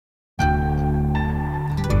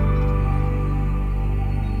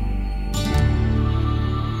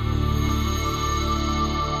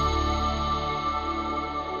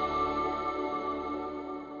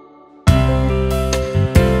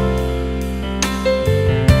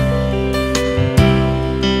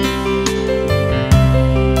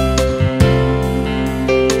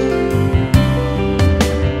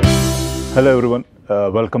Hello everyone,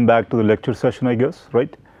 welcome back to the lecture session I guess,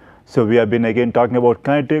 right? So we have been again talking about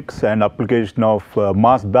kinetics and application of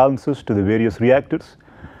mass balances to the various reactors.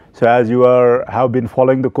 So as you have been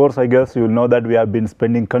following the course I guess, you will know that we have been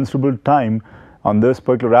spending considerable time on this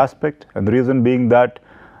particular aspect, and the reason being that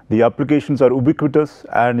the applications are ubiquitous,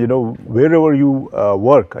 and wherever you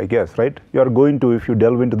work I guess, right, you are going to, if you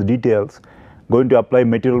delve into the details, going to apply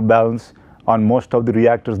material balance on most of the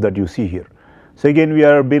reactors that you see here. So again, we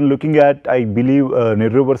have been looking at, I believe, an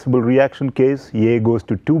irreversible reaction case, A goes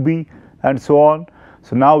to 2B and so on.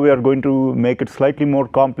 So now we are going to make it slightly more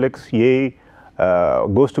complex. A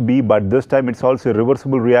goes to B, but this time it's also a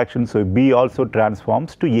reversible reaction, so B also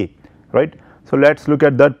transforms to A, right? So let's look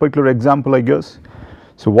at that particular example I guess.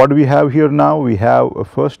 So what do we have here now? We have a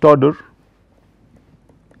first order,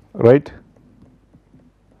 right?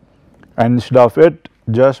 And instead of it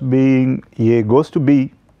just being A goes to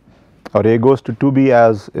B, or A goes to 2B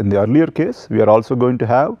as in the earlier case, we are also going to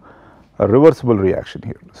have a reversible reaction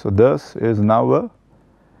here. So this is now a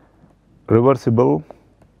reversible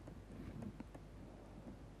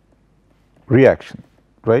reaction,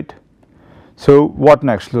 right? So what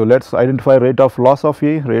next? So let's identify rate of loss of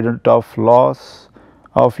A. Rate of loss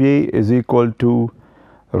of A is equal to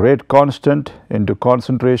rate constant into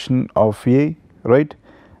concentration of A, right?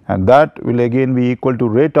 And that will again be equal to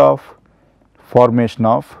rate of formation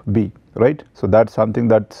of B, right? So that's something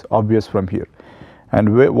that's obvious from here.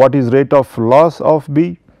 And what is rate of loss of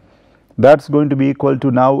B? That's going to be equal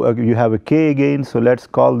to, now you have a K again, so let's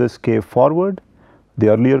call this K forward, the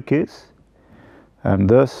earlier case, and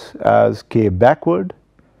this as K backward,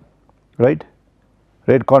 right?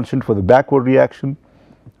 Rate constant for the backward reaction,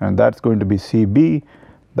 and that's going to be CB.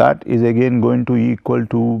 That is again going to equal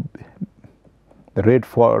to the rate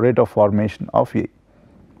of formation of A.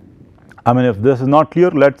 I mean, if this is not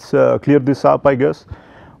clear, let's clear this up I guess.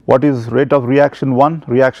 What is rate of reaction 1?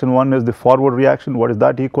 Reaction 1 is the forward reaction. What is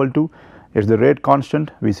that equal to? It's the rate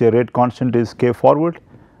constant. We say rate constant is K forward,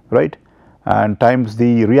 right? And times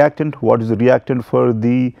the reactant. What is the reactant for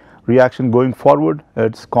the reaction going forward?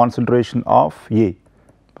 It's concentration of A,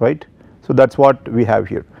 right? So that's what we have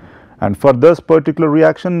here. And for this particular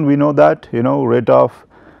reaction, we know that rate of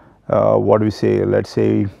what do we say? Let's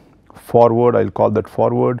say forward. I'll call that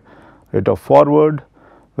forward. Rate of forward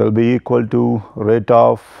will be equal to rate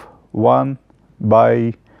of 1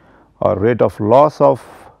 by, or rate of loss of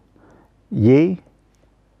A,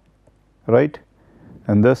 right?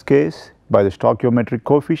 In this case, by the stoichiometric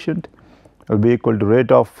coefficient will be equal to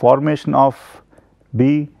rate of formation of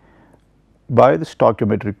B by the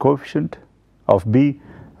stoichiometric coefficient of B,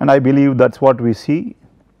 and I believe that's what we see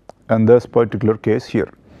in this particular case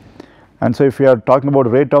here. And so if we are talking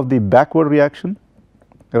about rate of the backward reaction,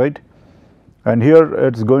 right, and here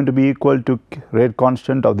it's going to be equal to rate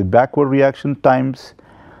constant of the backward reaction times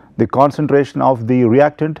the concentration of the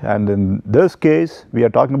reactant, and in this case we are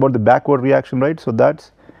talking about the backward reaction, right? So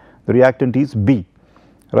that's the reactant is B,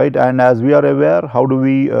 right? And as we are aware, how do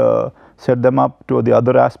we set them up to the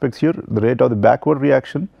other aspects here? The rate of the backward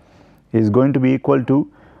reaction is going to be equal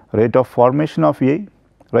to rate of formation of A,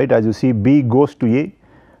 right? As you see, B goes to A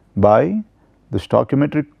by the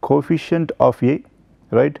stoichiometric coefficient of A,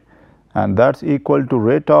 right? And that's equal to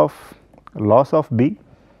rate of loss of B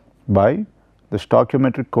by the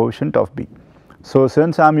stoichiometric coefficient of B. So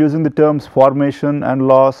since I am using the terms formation and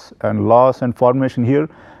loss and formation here,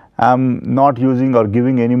 I am not using or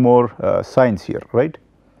giving any more signs here, right?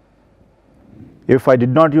 If I did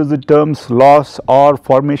not use the terms loss or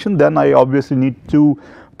formation, then I obviously need to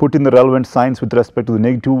put in the relevant signs with respect to the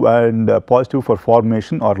negative and positive for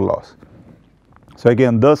formation or loss. So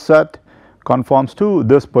again, this set conforms to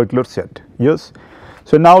this particular set, yes.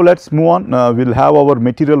 So now let's move on. We will have our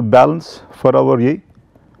material balance for our A,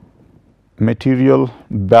 material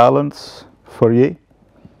balance for A.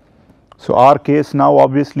 So our case now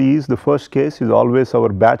obviously is, the first case is always our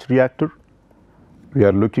batch reactor. We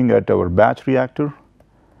are looking at our batch reactor,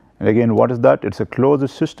 and again what is that? It's a closed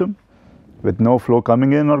system with no flow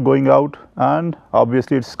coming in or going out, and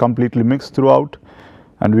obviously it's completely mixed throughout.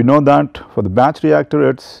 And we know that for the batch reactor,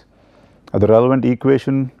 it's the relevant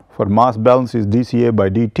equation for mass balance is dCA by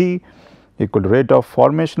dt equal to rate of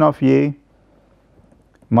formation of A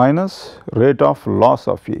minus rate of loss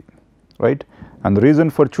of A, right? And the reason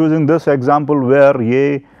for choosing this example where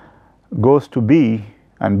A goes to B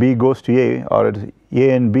and B goes to A, or A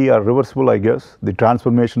and B are reversible I guess, the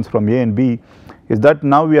transformations from A and B, is that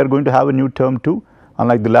now we are going to have a new term too,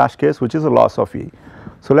 unlike the last case, which is a loss of A.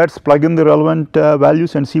 So let's plug in the relevant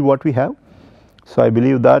values and see what we have. So I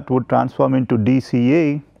believe that would transform into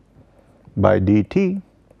dCA by dt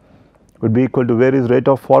would be equal to, where is rate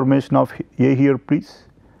of formation of A here please,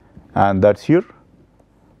 and that is here,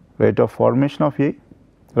 rate of formation of A,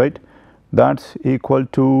 right, that is equal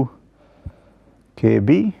to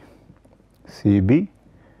Kb Cb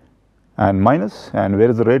and minus, and where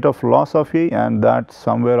is the rate of loss of A, and that is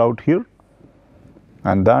somewhere out here,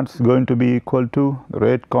 and that is going to be equal to the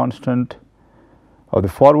rate constant of the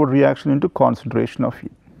forward reaction into concentration of E.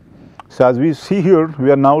 So, as we see here,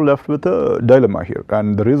 we are now left with a dilemma here,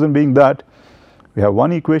 and the reason being that we have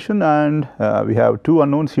one equation and we have two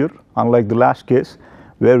unknowns here, unlike the last case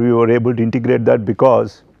where we were able to integrate that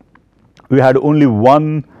because we had only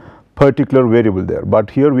one particular variable there, but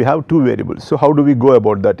here we have two variables. So, how do we go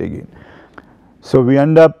about that again? So, we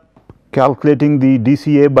end up calculating the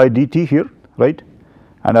dCA by dt here, right,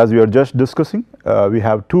 and as we are just discussing, we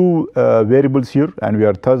have two variables here and we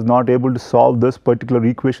are thus not able to solve this particular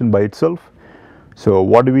equation by itself. So,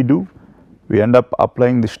 what do? We end up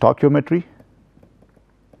applying the stoichiometry,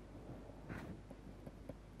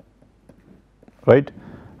 right,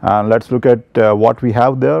 and let us look at what we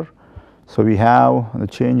have there. So, we have the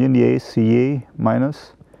change in A, Ca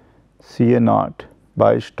minus Ca naught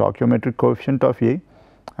by stoichiometric coefficient of A,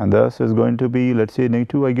 and thus is going to be, let us say,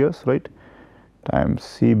 -2 I guess, right, times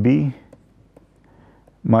Cb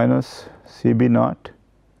minus Cb naught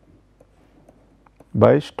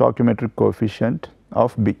by stoichiometric coefficient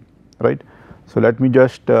of B, right. So, let me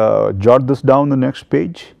just jot this down the next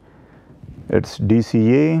page. It is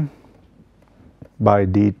dCA by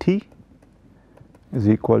dt is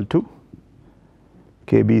equal to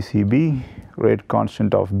KBCB, rate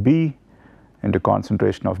constant of B into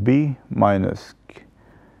concentration of B, minus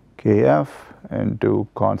Kf into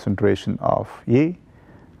concentration of A,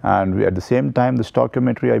 and we at the same time the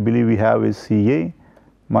stoichiometry I believe we have is Ca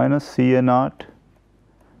minus Ca naught,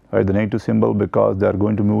 right, the negative symbol because they are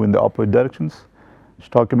going to move in the opposite directions.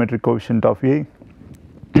 Stoichiometric coefficient of A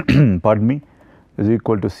pardon me, is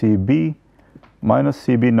equal to Cb minus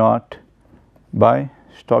Cb naught by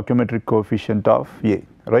stoichiometric coefficient of A,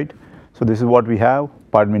 right. So, this is what we have,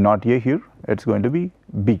 pardon me, not A here, it is going to be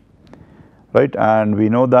B, right, and we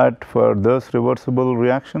know that for this reversible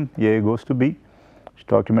reaction A goes to B,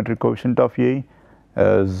 stoichiometric coefficient of A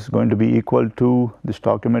is going to be equal to the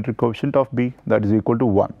stoichiometric coefficient of B, that is equal to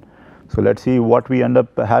 1. So, let us see what we end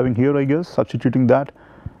up having here, I guess, substituting that,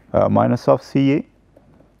 minus of Ca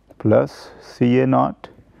plus Ca naught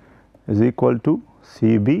is equal to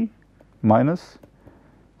Cb minus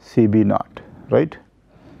Cb naught, right.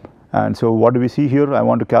 And so, what do we see here? I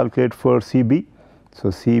want to calculate for Cb. So,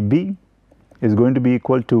 Cb is going to be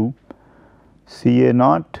equal to Ca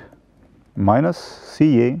naught minus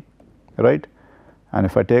Ca, right, and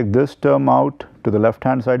if I take this term out to the left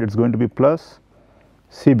hand side, it is going to be plus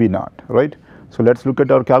Cb naught, right. So, let us look at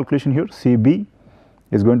our calculation here. Cb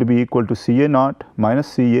is going to be equal to Ca naught minus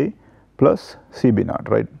Ca plus Cb naught,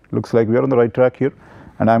 right. Looks like we are on the right track here,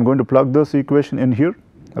 and I am going to plug this equation in here,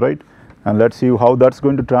 right, and let us see how that is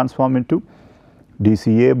going to transform into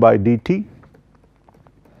dCA by dt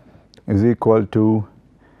is equal to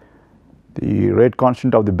the rate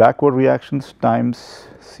constant of the backward reactions times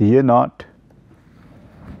Ca naught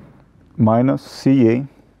minus Ca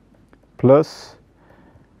plus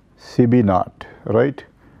Cb naught, right,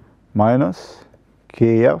 minus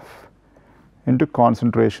Kf into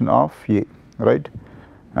concentration of A, right,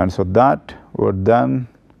 and so that would then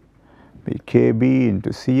be Kb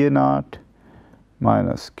into Ca naught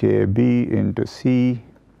minus Kb into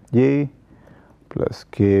Ca plus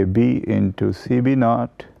Kb into Cb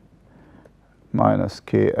naught minus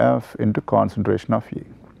Kf into concentration of A.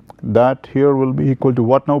 That here will be equal to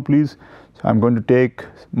what now please? So, I am going to take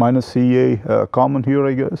minus Ca common here,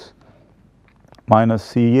 I guess,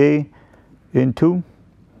 minus Ca into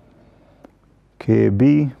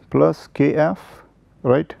Kb plus Kf,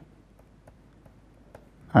 right,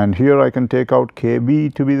 and here I can take out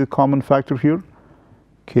Kb to be the common factor here,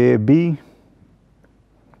 Kb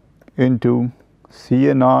into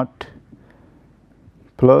Ca naught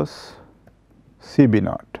plus Cb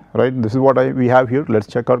naught, right. This is what we have here. Let us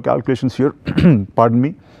check our calculations here pardon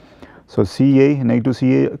me. So, Ca, negative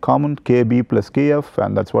Ca common, Kb plus Kf,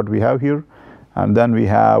 and that is what we have here, and then we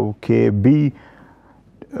have Kb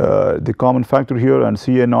the common factor here, and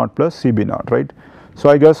Ca naught plus Cb naught, right. So,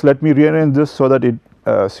 I guess let me rearrange this so that it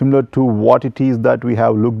similar to what it is that we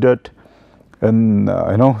have looked at in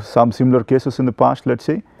some similar cases in the past, let us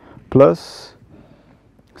say, plus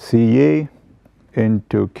Ca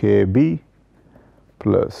into Kb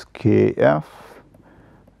plus Kf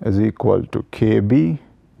is equal to Kb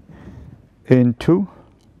into,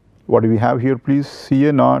 what do we have here please,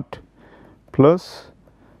 Ca naught plus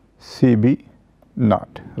Cb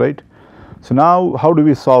naught, right. So now how do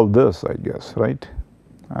we solve this, I guess, right?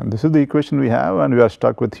 And this is the equation we have and we are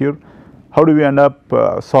stuck with here. How do we end up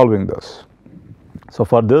solving this? So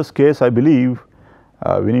for this case I believe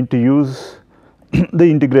we need to use the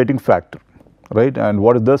integrating factor, right? And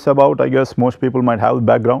what is this about? I guess most people might have the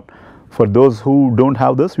background. For those who don't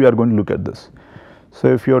have this, we are going to look at this. So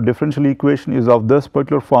if your differential equation is of this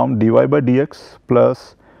particular form, dy by dx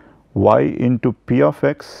plus y into p of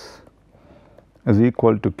x is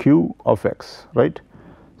equal to q of x, right?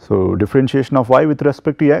 So differentiation of y with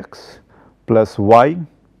respect to x plus y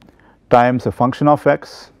times a function of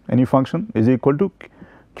x, any function, is equal to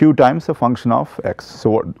q times a function of x.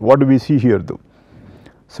 So what do we see here though?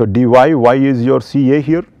 So dy, y is your ca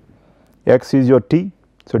here, x is your t,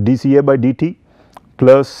 so dca by dt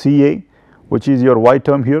plus ca, which is your y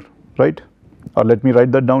term here, right? Or let me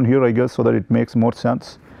write that down here, I guess, so that it makes more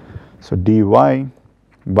sense. So dy by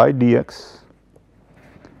dx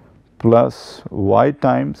plus y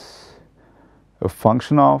times a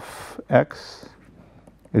function of x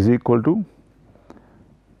is equal to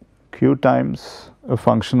q times a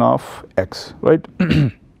function of x, right?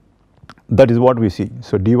 That is what we see.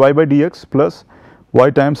 So dy by dx plus y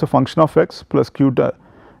times a function of x plus q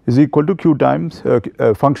is equal to q times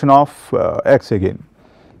a function of x again,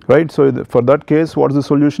 right? So for that case, what is the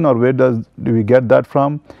solution, or where do we get that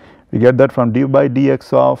from? We get that from dy by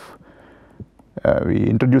dx of we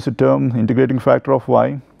introduce a term, integrating factor of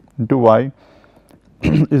y into y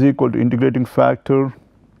is equal to integrating factor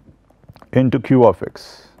into q of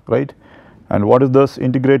x, right? And what is this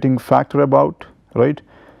integrating factor about, right?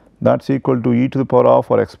 That's equal to e to the power of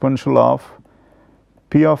or exponential of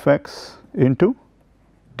p of x into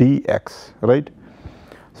dx, right?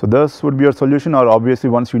 So this would be your solution, or obviously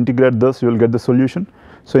once you integrate this you will get the solution.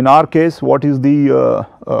 So in our case, what is the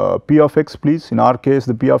p of x, please? In our case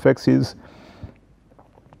the p of x is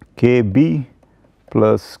kb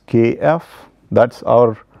plus kf, that's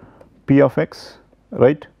our p of x,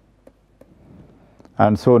 right?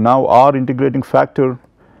 And so now our integrating factor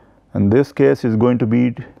in this case is going to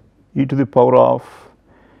be e to the power of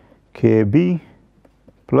kb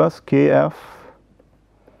plus kf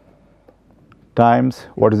times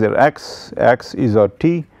what is there, x is our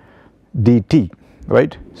t dt,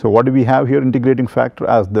 right? So what do we have here, integrating factor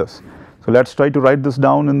as this. So let us try to write this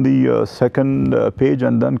down in the second page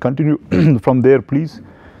and then continue from there, please.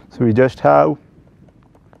 So we just have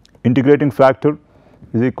integrating factor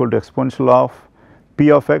is equal to exponential of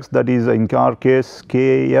p of x, that is in our case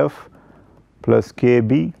kf plus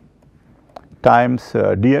kb times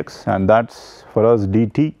dx, and that's for us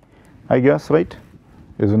dt, I guess, right?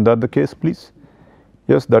 Isn't that the case, please?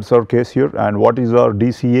 Yes, that's our case here. And what is our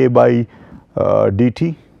dca by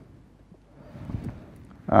dt?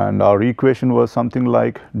 And our equation was something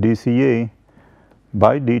like dca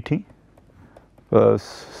by dt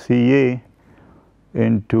plus ca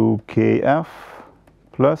into kf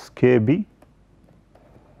plus kb,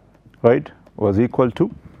 right, was equal to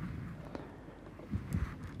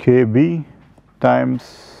kb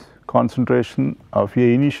times concentration of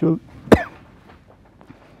A initial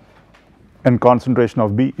and concentration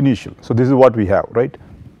of B initial. So this is what we have, right?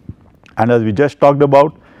 And as we just talked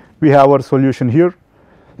about, we have our solution here.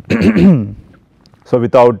 So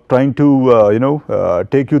without trying to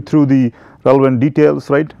take you through the relevant details,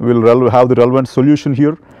 right, we will have the relevant solution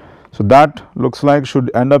here. So that looks like should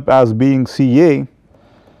end up as being Ca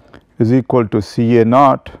is equal to Ca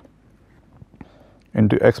naught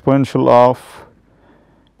into exponential of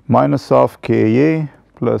minus of Ka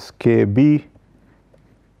plus Kb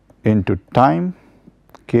into time,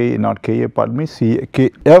 K not Ka, pardon me,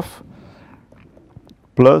 Kf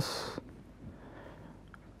plus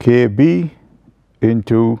Kb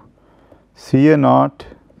into Ca naught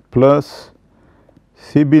plus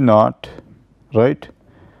Cb naught, right,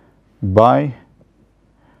 by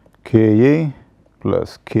Ka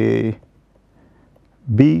plus Kb,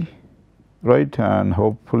 right, and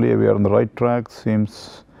hopefully we are on the right track,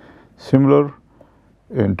 seems similar,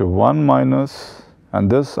 into 1 minus, and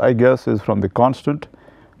this I guess is from the constant,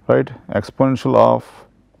 right, exponential of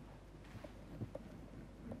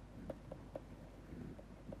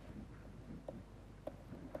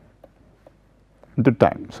into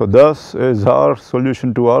time. So this is our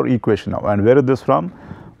solution to our equation now. And where is this from?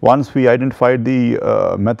 Once we identified the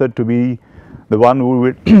method to be the one we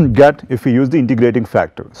would get if we use the integrating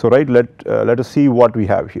factor. So right, let us see what we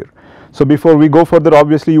have here. So before we go further,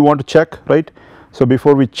 obviously you want to check, right? So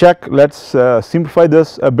before we check, let's simplify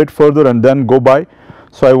this a bit further and then go by.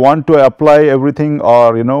 So I want to apply everything,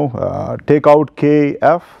 or take out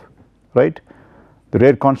Kf, right, the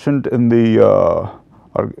rate constant in the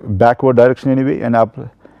or backward direction anyway, and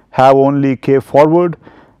have only K forward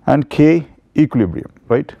and K equilibrium,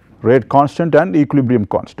 right, rate constant and equilibrium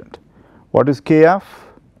constant. What is Kf?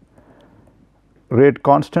 Rate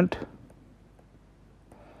constant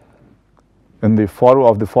in the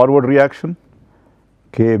forward reaction.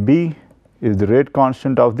 Kb is the rate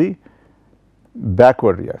constant of the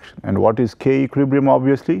backward reaction. And what is K equilibrium?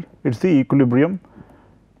 Obviously, it is the equilibrium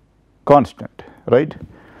constant, right.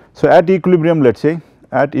 So, at equilibrium, let us say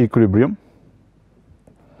at equilibrium,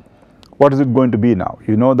 what is it going to be now?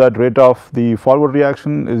 You know that rate of the forward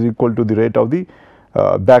reaction is equal to the rate of the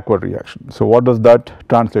backward reaction. So, what does that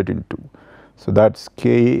translate into? So, that is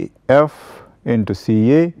Kf into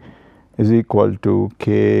Ca is equal to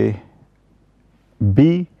Kb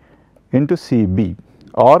into Cb,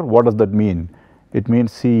 or what does that mean? It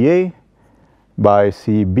means Ca by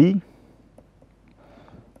Cb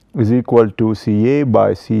is equal to Ca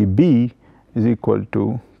by Cb is equal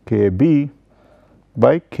to Kb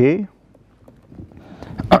by Kf,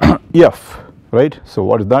 right. So,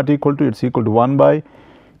 what is that equal to? It is equal to 1 by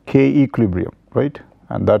K equilibrium, right,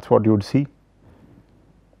 and that is what you would see.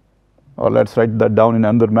 Or let us write that down in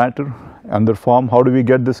another form. How do we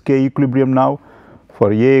get this K equilibrium now?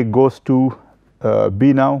 For A goes to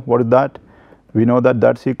B now, what is that? We know that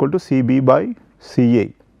that is equal to Cb by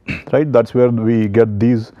Ca, right. That is where we get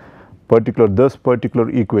this particular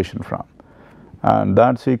equation from, and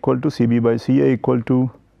that is equal to Cb by Ca equal to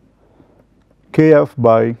Kf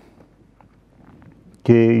by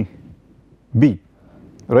Kb,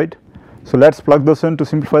 right. So, let us plug this in to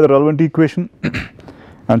simplify the relevant equation.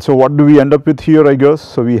 And so, what do we end up with here, I guess?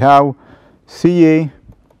 So, we have Ca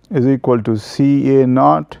is equal to Ca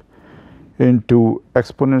naught into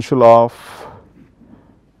exponential of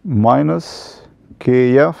minus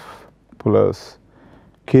Kf plus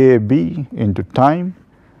Kb into time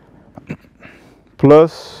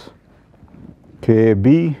plus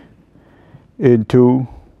Kb into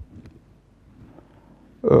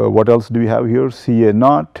what else do we have here? Ca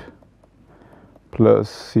naught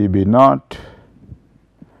plus Cb naught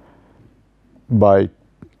by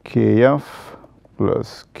Kf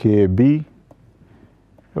plus Kb,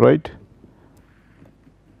 right,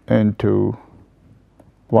 into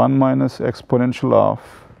 1 minus exponential of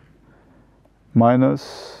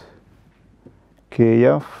minus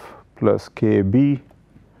Kf plus Kb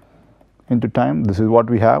into time. This is what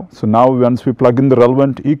we have. So, now once we plug in the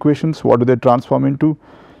relevant equations, what do they transform into?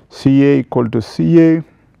 Ca equal to Ca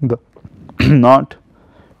the naught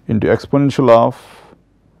into exponential of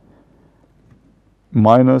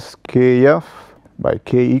minus Kf by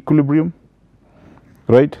K equilibrium,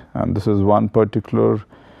 right, and this is one particular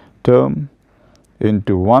term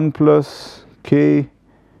into 1 plus K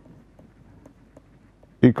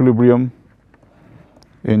equilibrium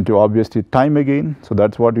into obviously time again. So,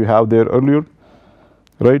 that is what you have there earlier,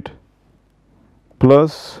 right,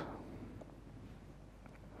 plus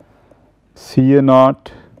Ca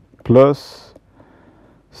naught plus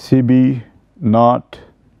Cb naught,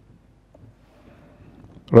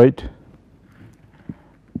 right,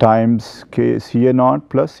 times Ca naught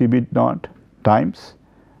plus Cb naught times,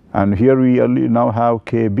 and here we only now have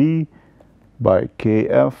Kb by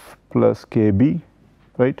Kf plus Kb,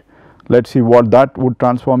 right. Let us see what that would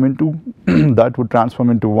transform into. That would transform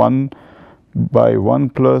into 1 by 1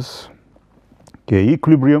 plus K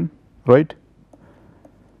equilibrium, right,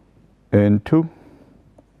 into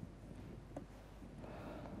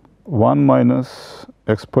 1 minus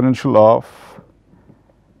exponential of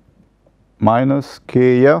minus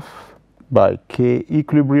Kf by K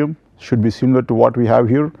equilibrium, should be similar to what we have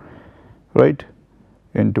here, right,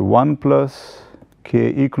 into 1 plus K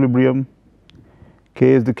equilibrium.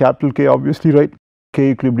 K is the capital K obviously, right,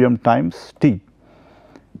 K equilibrium times T.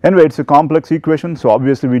 Anyway, it is a complex equation, so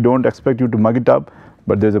obviously we do not expect you to mug it up,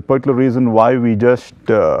 but there is a particular reason why we just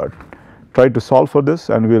try to solve for this,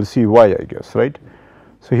 and we will see why, I guess, right.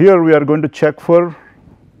 So, here we are going to check for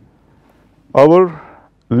our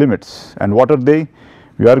limits, and what are they?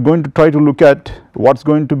 We are going to try to look at what is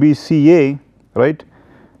going to be Ca, right,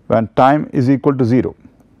 when time is equal to 0,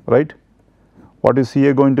 right. What is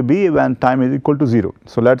Ca going to be when time is equal to 0?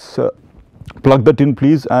 So, let us plug that in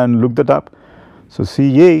please and look that up. So,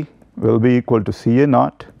 Ca will be equal to Ca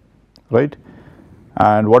naught, right,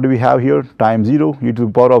 and what do we have here? Time 0 e to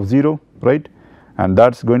the power of 0, right, and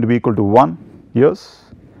that is going to be equal to 1, yes,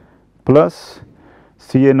 plus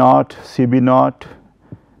Ca naught, Cb naught,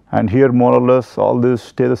 and here more or less all this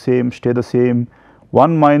stay the same,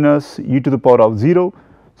 1 minus e to the power of 0.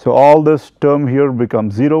 So, all this term here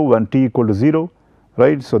becomes 0 when t equal to 0,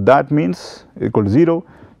 right. So, that means equal to 0.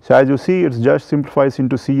 So, as you see, it just simplifies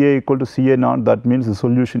into Ca equal to Ca naught, that means the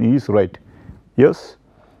solution is right, yes.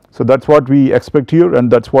 So that's what we expect here,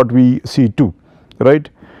 and that's what we see too, right?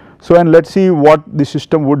 So and let's see what the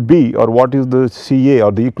system would be, or what is the CA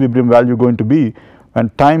or the equilibrium value going to be when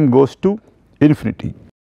time goes to infinity,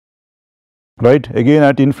 right? Again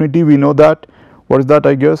at infinity we know that, what is that,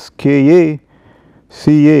 I guess, Ka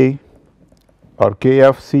Ca or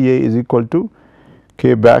Kf Ca is equal to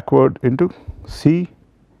K backward into C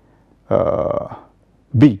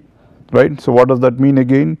B, right? So what does that mean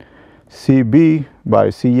again? Cb by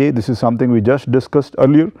Ca, this is something we just discussed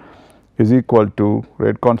earlier, is equal to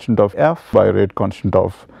rate constant of F by rate constant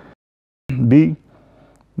of B,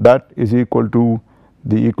 that is equal to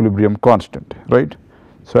the equilibrium constant, right?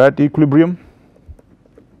 So at equilibrium,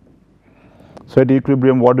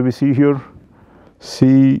 what do we see here?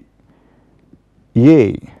 Ca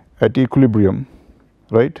at equilibrium,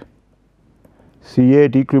 right? Ca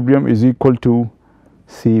at equilibrium is equal to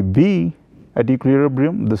Cb at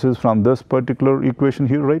equilibrium. This is from this particular equation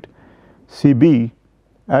here, right? Cb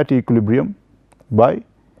at equilibrium by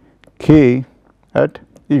K at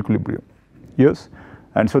equilibrium. Yes,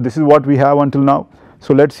 and so this is what we have until now.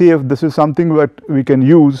 So let's see if this is something that we can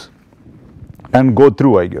use and go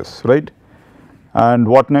through, I guess, right? And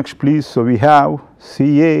what next, please? So we have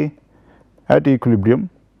Ca at equilibrium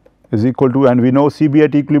is equal to, and we know Cb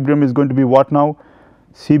at equilibrium is going to be what now?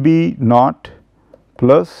 Cb naught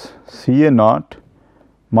plus Ca naught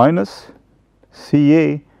minus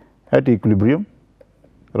Ca at equilibrium,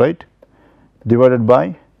 right, divided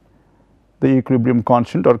by the equilibrium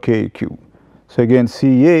constant or Keq. So again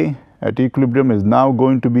Ca at equilibrium is now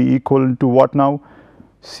going to be equal to what now?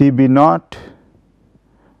 Cb naught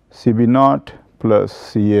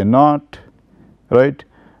plus Ca naught, right,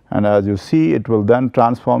 and as you see it will then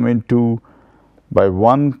transform into by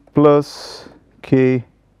 1 plus K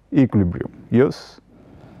equilibrium. Yes,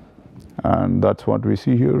 and that is what we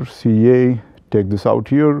see here. Ca, take this out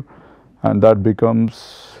here, and that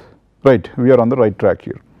becomes, right, we are on the right track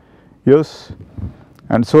here. Yes,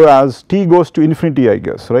 and so as t goes to infinity, I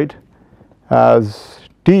guess, right, as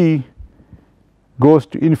t goes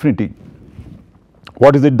to infinity,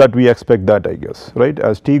 what is it that we expect that, I guess, right,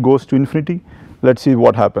 as t goes to infinity? Let us see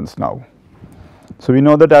what happens now. So we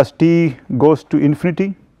know that as t goes to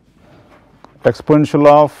infinity, exponential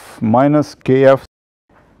of minus Kf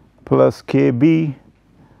plus Kb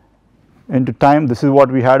into time, this is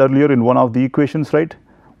what we had earlier in one of the equations, right?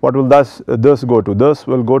 What will this go to? This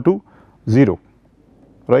will go to 0,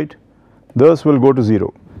 right? This will go to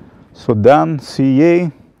 0. So then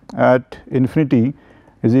Ca at infinity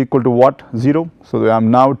is equal to what? 0. So I am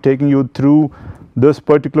now taking you through this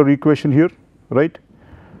particular equation here, right?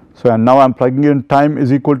 So and now I am plugging in time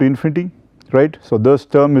is equal to infinity, right? So this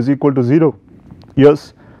term is equal to 0.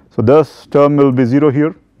 Yes, so this term will be 0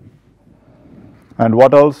 here, and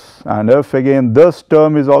what else? And if again this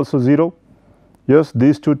term is also 0, yes,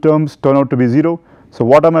 these two terms turn out to be 0. So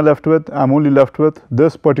what am I left with? I am only left with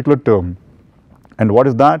this particular term, and what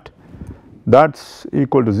is that? That's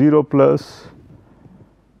equal to 0 plus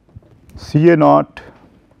Ca naught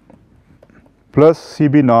plus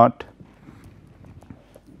Cb naught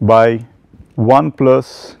by 1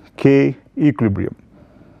 plus K equilibrium,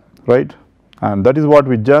 right, and that is what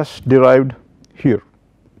we just derived here.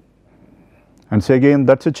 And say again,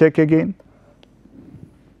 that is a check again,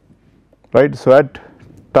 right. So at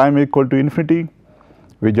time equal to infinity,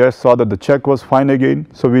 we just saw that the check was fine again,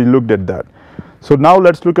 so we looked at that. So now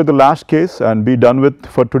let us look at the last case and be done with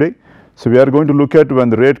for today. So we are going to look at when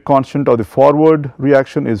the rate constant of the forward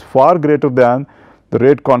reaction is far greater than the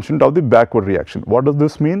rate constant of the backward reaction. What does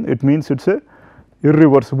this mean? It means it is a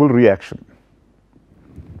irreversible reaction,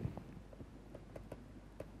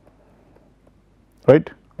 right.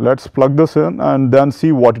 Let us plug this in and then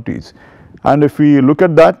see what it is. And if we look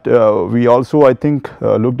at that, we also I think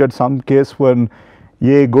looked at some case when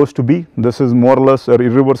A goes to B. This is more or less an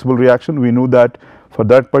irreversible reaction. We knew that for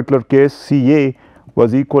that particular case Ca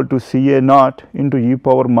was equal to Ca naught into e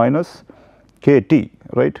power minus Kt,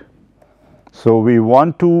 right. So we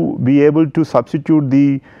want to be able to substitute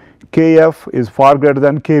the Kf is far greater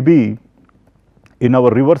than Kb in our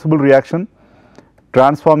reversible reaction,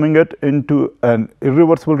 transforming it into an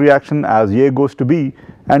irreversible reaction as A goes to B,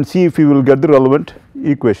 and see if we will get the relevant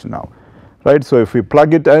equation now, right. So if we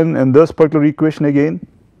plug it in this particular equation again,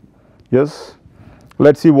 yes,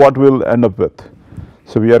 let us see what we will end up with.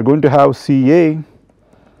 So we are going to have Ca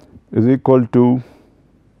is equal to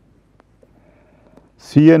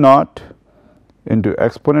Ca naught into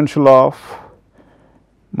exponential of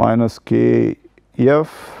minus Kf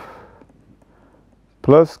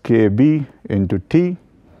plus Kb into T,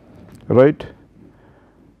 right,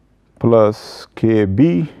 plus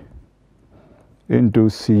Kb into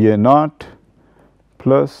CA naught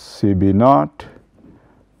plus CB naught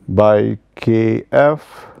by KF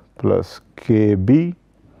plus KB,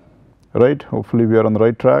 right. Hopefully, we are on the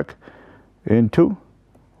right track, into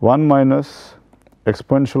 1 minus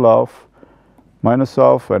exponential of minus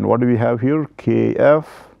of, and what do we have here, KF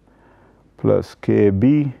plus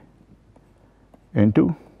KB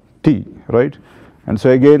into T, right. And so,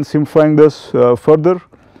 again simplifying this further,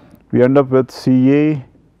 we end up with CA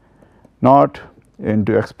naught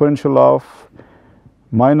into exponential of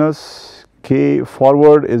minus K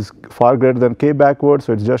forward is far greater than K backward.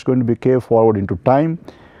 So, it is just going to be K forward into time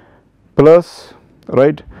plus,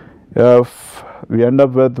 right, if we end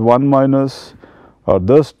up with 1 minus, or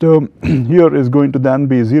this term here is going to then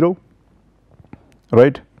be 0,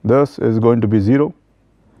 right, this is going to be 0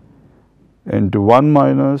 into 1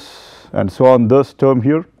 minus, and so on this term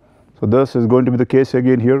here. So, this is going to be the case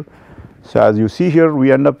again here. So, as you see here,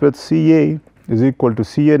 we end up with CA is equal to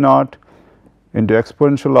CA naught into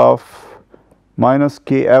exponential of minus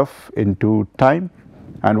KF into time,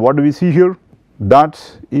 and what do we see here, that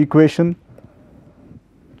equation,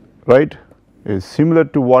 right, is similar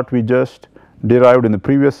to what we just derived in the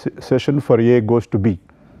previous session for A goes to B,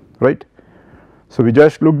 right. So, we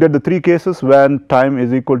just looked at the 3 cases when time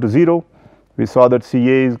is equal to 0, we saw that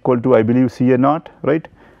CA is equal to, I believe, CA naught, right,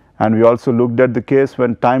 and we also looked at the case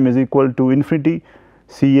when time is equal to infinity,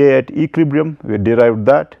 CA at equilibrium, we derived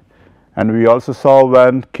that, and we also saw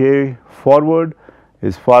when K forward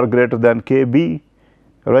is far greater than KB,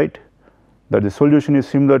 right, that the solution is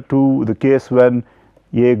similar to the case when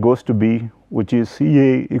A goes to B, which is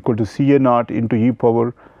CA equal to CA naught into e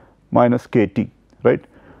power minus KT, right.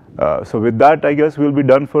 So, with that, I guess we will be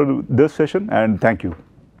done for this session, and thank you.